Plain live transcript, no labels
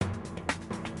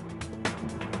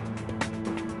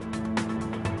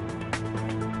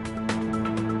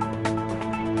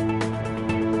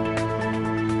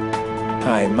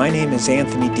Hi, my name is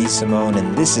Anthony DeSimone,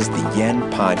 and this is the Yen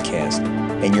Podcast.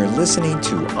 And you're listening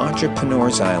to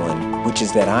Entrepreneur's Island, which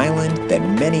is that island that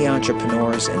many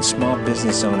entrepreneurs and small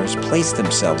business owners place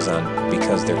themselves on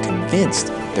because they're convinced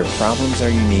their problems are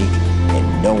unique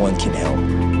and no one can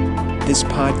help. This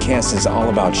podcast is all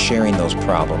about sharing those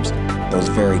problems, those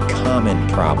very common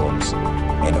problems,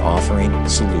 and offering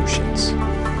solutions.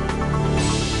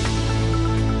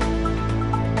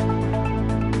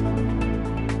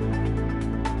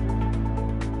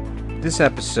 This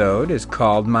episode is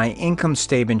called My Income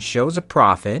Statement Shows a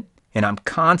Profit, and I'm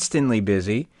constantly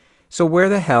busy, so where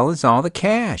the hell is all the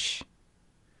cash?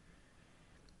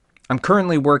 I'm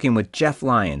currently working with Jeff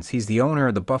Lyons. He's the owner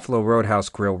of the Buffalo Roadhouse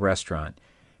Grill restaurant.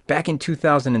 Back in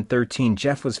 2013,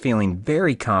 Jeff was feeling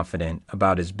very confident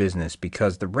about his business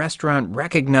because the restaurant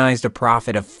recognized a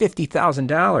profit of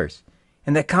 $50,000.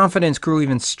 And that confidence grew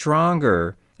even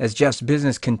stronger as Jeff's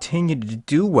business continued to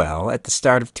do well at the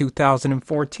start of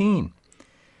 2014.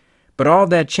 But all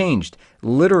that changed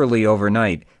literally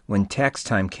overnight when tax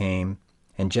time came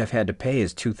and Jeff had to pay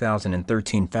his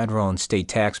 2013 federal and state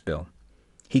tax bill.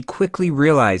 He quickly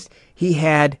realized he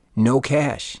had no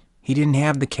cash. He didn't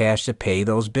have the cash to pay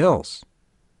those bills.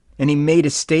 And he made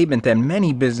a statement that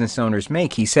many business owners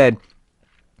make. He said,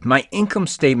 "My income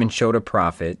statement showed a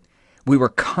profit. We were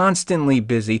constantly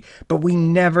busy, but we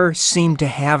never seemed to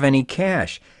have any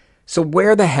cash. So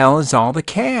where the hell is all the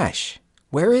cash?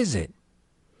 Where is it?"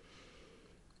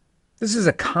 This is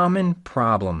a common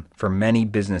problem for many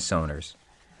business owners.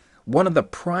 One of the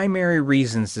primary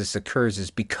reasons this occurs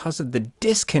is because of the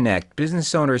disconnect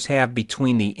business owners have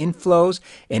between the inflows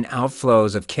and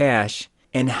outflows of cash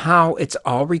and how it's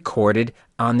all recorded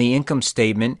on the income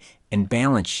statement and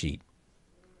balance sheet.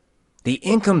 The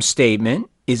income statement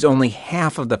is only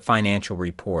half of the financial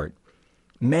report.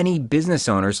 Many business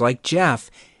owners, like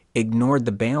Jeff, ignored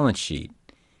the balance sheet.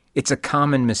 It's a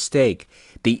common mistake.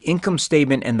 The income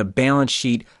statement and the balance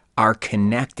sheet are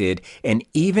connected, and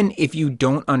even if you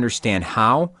don't understand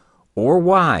how or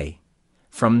why,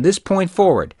 from this point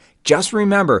forward, just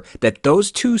remember that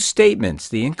those two statements,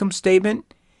 the income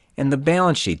statement and the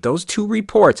balance sheet, those two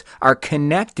reports are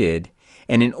connected.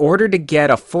 And in order to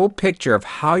get a full picture of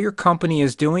how your company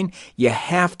is doing, you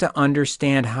have to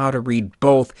understand how to read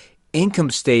both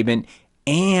income statement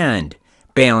and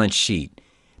balance sheet.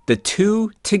 The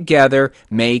two together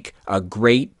make a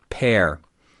great pair.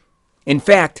 In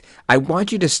fact, I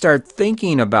want you to start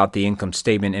thinking about the income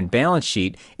statement and balance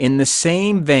sheet in the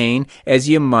same vein as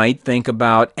you might think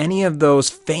about any of those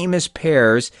famous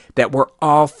pairs that we're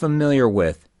all familiar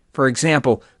with. For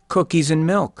example, cookies and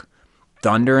milk,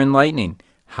 thunder and lightning,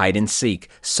 hide and seek,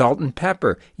 salt and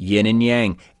pepper, yin and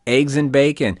yang, eggs and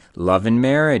bacon, love and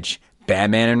marriage,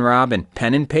 Batman and Robin,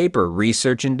 pen and paper,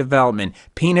 research and development,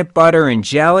 peanut butter and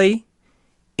jelly,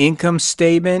 income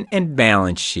statement and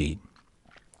balance sheet.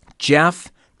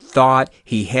 Jeff thought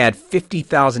he had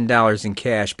 $50,000 in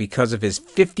cash because of his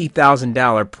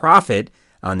 $50,000 profit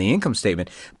on the income statement,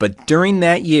 but during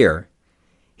that year,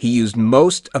 he used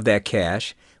most of that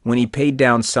cash when he paid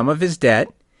down some of his debt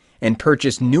and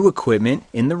purchased new equipment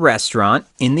in the restaurant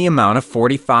in the amount of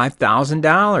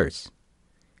 $45,000.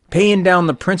 Paying down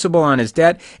the principal on his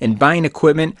debt and buying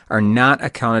equipment are not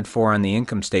accounted for on the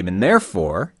income statement.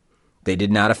 Therefore, they did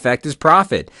not affect his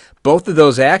profit. Both of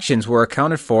those actions were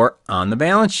accounted for on the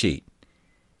balance sheet.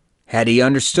 Had he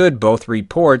understood both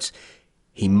reports,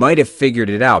 he might have figured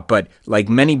it out, but like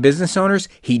many business owners,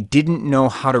 he didn't know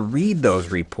how to read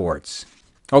those reports.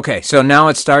 Okay, so now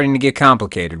it's starting to get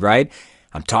complicated, right?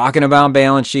 I'm talking about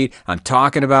balance sheet. I'm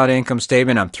talking about income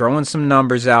statement. I'm throwing some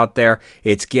numbers out there.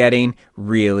 It's getting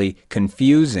really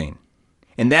confusing.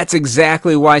 And that's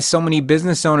exactly why so many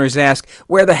business owners ask,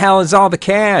 where the hell is all the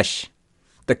cash?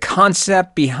 The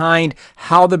concept behind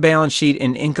how the balance sheet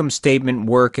and income statement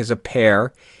work as a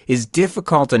pair is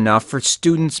difficult enough for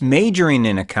students majoring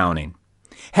in accounting.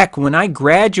 Heck, when I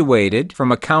graduated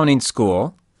from accounting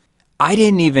school, I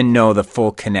didn't even know the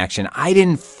full connection. I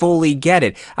didn't fully get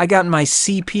it. I got my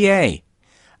CPA.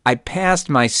 I passed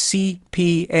my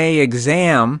CPA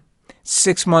exam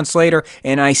 6 months later,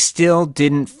 and I still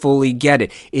didn't fully get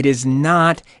it. It is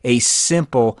not a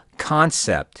simple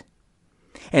concept.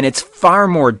 And it's far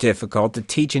more difficult to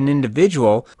teach an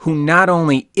individual who not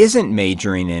only isn't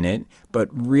majoring in it, but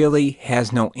really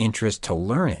has no interest to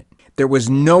learn it. There was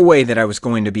no way that I was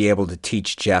going to be able to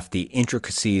teach Jeff the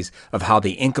intricacies of how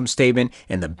the income statement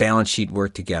and the balance sheet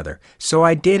work together. So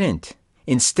I didn't.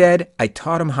 Instead, I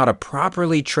taught him how to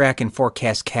properly track and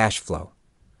forecast cash flow.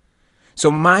 So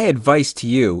my advice to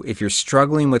you, if you're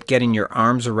struggling with getting your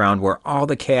arms around where all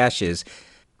the cash is,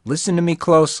 listen to me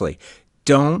closely.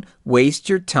 Don't waste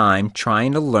your time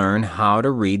trying to learn how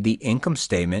to read the income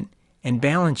statement and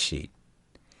balance sheet.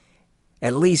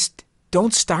 At least,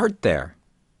 don't start there.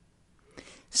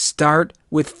 Start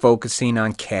with focusing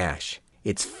on cash.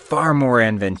 It's far more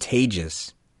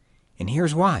advantageous. And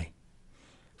here's why.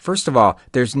 First of all,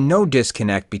 there's no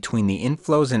disconnect between the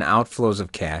inflows and outflows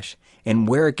of cash and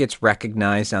where it gets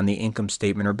recognized on the income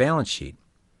statement or balance sheet.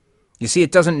 You see,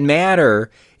 it doesn't matter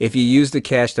if you use the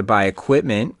cash to buy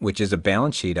equipment, which is a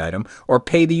balance sheet item, or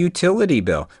pay the utility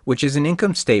bill, which is an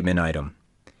income statement item.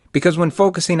 Because when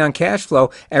focusing on cash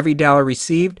flow, every dollar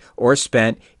received or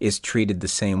spent is treated the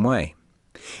same way.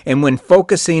 And when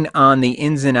focusing on the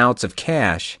ins and outs of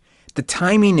cash, the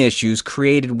timing issues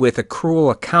created with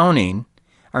accrual accounting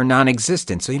are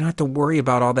non-existent. So you don't have to worry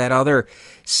about all that other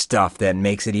stuff that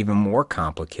makes it even more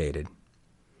complicated.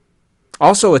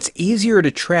 Also, it's easier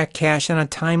to track cash on a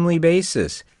timely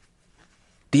basis.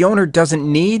 The owner doesn't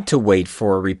need to wait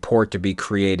for a report to be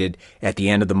created at the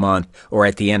end of the month or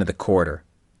at the end of the quarter.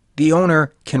 The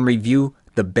owner can review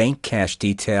the bank cash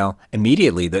detail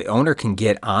immediately. The owner can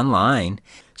get online,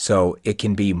 so it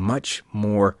can be much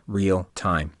more real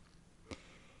time.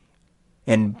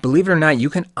 And believe it or not, you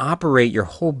can operate your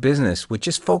whole business with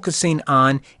just focusing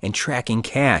on and tracking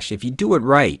cash. If you do it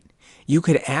right, you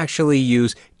could actually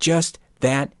use just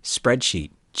that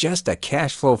spreadsheet, just a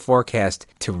cash flow forecast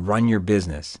to run your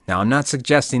business. Now, I'm not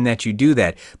suggesting that you do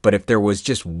that, but if there was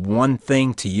just one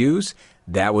thing to use,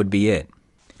 that would be it.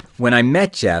 When I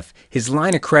met Jeff, his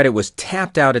line of credit was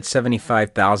tapped out at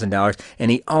 $75,000,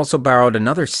 and he also borrowed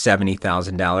another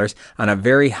 $70,000 on a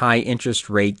very high interest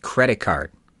rate credit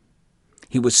card.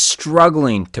 He was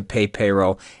struggling to pay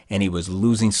payroll, and he was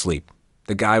losing sleep.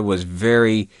 The guy was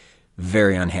very,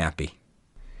 very unhappy.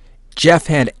 Jeff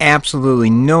had absolutely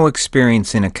no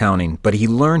experience in accounting, but he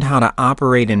learned how to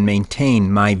operate and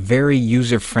maintain my very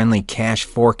user-friendly cash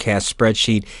forecast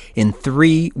spreadsheet in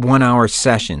 3 one-hour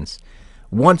sessions.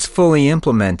 Once fully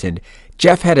implemented,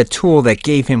 Jeff had a tool that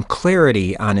gave him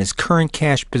clarity on his current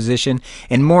cash position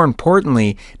and, more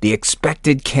importantly, the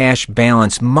expected cash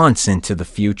balance months into the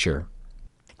future.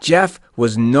 Jeff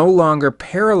was no longer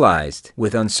paralyzed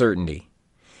with uncertainty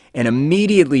and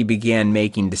immediately began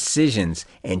making decisions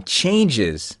and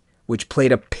changes which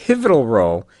played a pivotal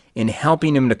role in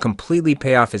helping him to completely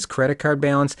pay off his credit card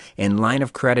balance and line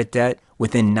of credit debt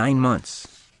within 9 months.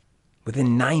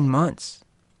 Within 9 months.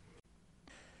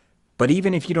 But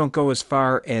even if you don't go as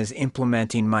far as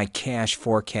implementing my cash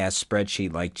forecast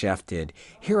spreadsheet like Jeff did,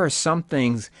 here are some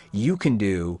things you can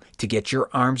do to get your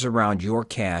arms around your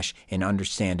cash and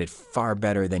understand it far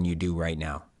better than you do right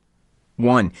now.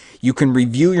 1, you can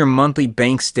review your monthly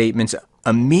bank statements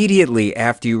immediately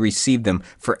after you receive them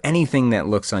for anything that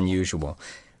looks unusual.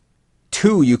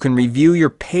 2, you can review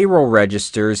your payroll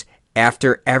registers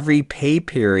after every pay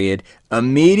period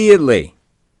immediately.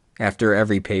 After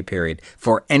every pay period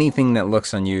for anything that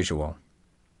looks unusual.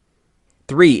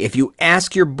 3, if you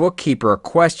ask your bookkeeper a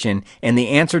question and the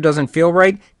answer doesn't feel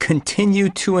right, continue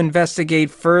to investigate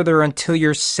further until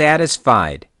you're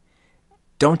satisfied.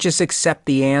 Don't just accept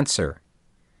the answer.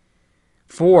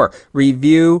 4,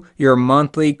 review your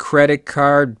monthly credit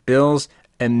card bills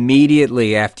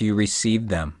immediately after you receive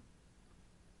them.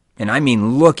 And I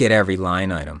mean look at every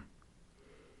line item.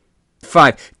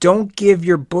 5, don't give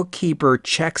your bookkeeper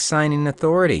check signing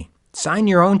authority. Sign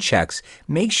your own checks.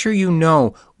 Make sure you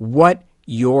know what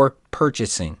you're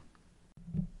purchasing.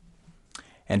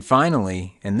 And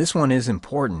finally, and this one is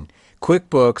important,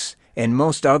 QuickBooks and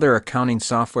most other accounting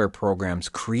software programs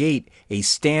create a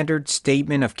standard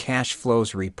statement of cash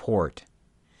flows report.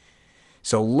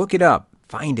 So look it up,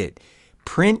 find it,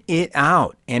 print it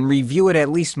out, and review it at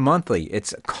least monthly.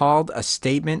 It's called a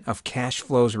statement of cash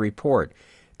flows report.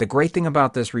 The great thing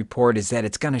about this report is that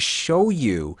it's going to show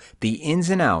you the ins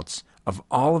and outs of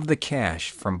all of the cash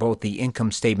from both the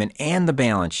income statement and the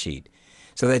balance sheet,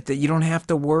 so that you don't have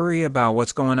to worry about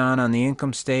what's going on the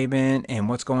income statement and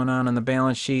what's going on the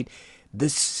balance sheet.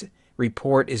 This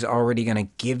report is already going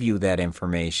to give you that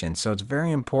information. So it's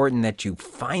very important that you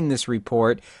find this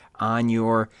report on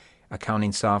your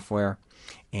accounting software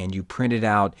and you print it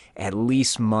out at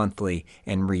least monthly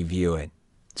and review it.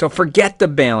 So forget the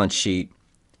balance sheet.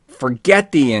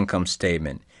 Forget the income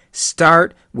statement.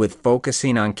 Start with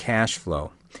focusing on cash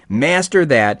flow. Master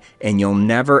that, and you'll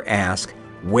never ask,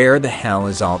 where the hell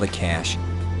is all the cash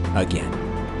again?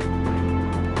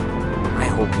 I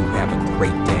hope you have a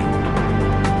great day.